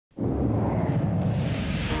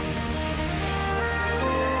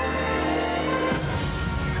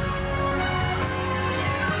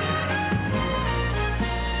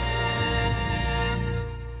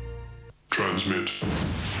transmit.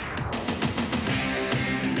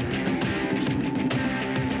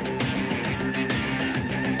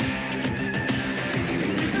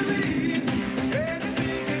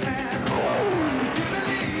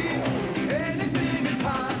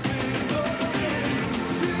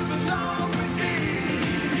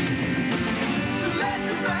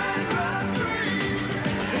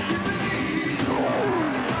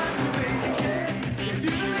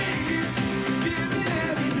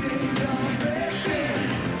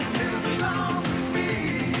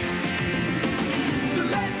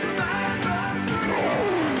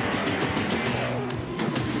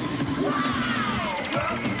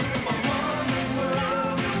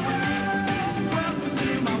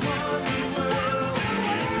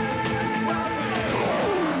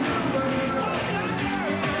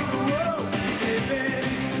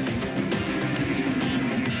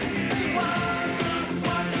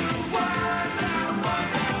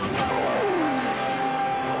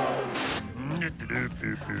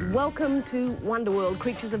 Welcome to Wonder World,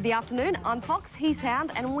 creatures of the afternoon. I'm Fox, he's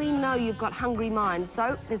Hound, and we know you've got hungry minds,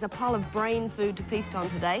 so there's a pile of brain food to feast on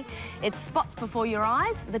today. It's spots before your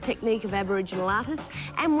eyes, the technique of Aboriginal artists,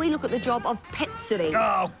 and we look at the job of pet sitting.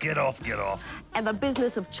 Oh, get off, get off. And the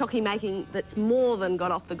business of chocky making that's more than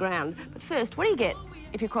got off the ground. But first, what do you get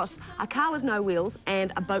if you cross a car with no wheels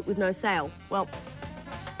and a boat with no sail? Well,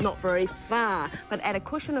 not very far, but add a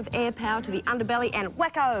cushion of air power to the underbelly and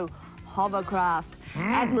wacko! Hovercraft.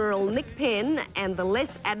 Admiral Nick Penn and the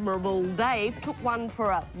less admirable Dave took one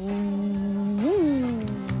for a...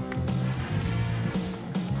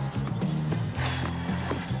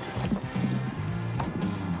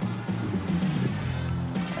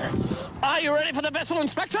 Are you ready for the vessel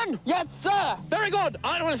inspection? Yes, sir! Very good.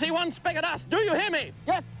 I don't want to see one speck of dust. Do you hear me?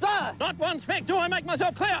 Yes, sir! Not one speck. Do I make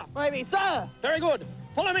myself clear? Maybe, sir! Very good.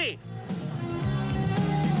 Follow me.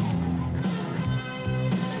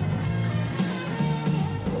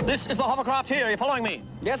 This is the hovercraft here. Are you following me?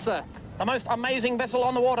 Yes, sir. The most amazing vessel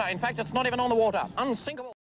on the water. In fact, it's not even on the water. Unsinkable.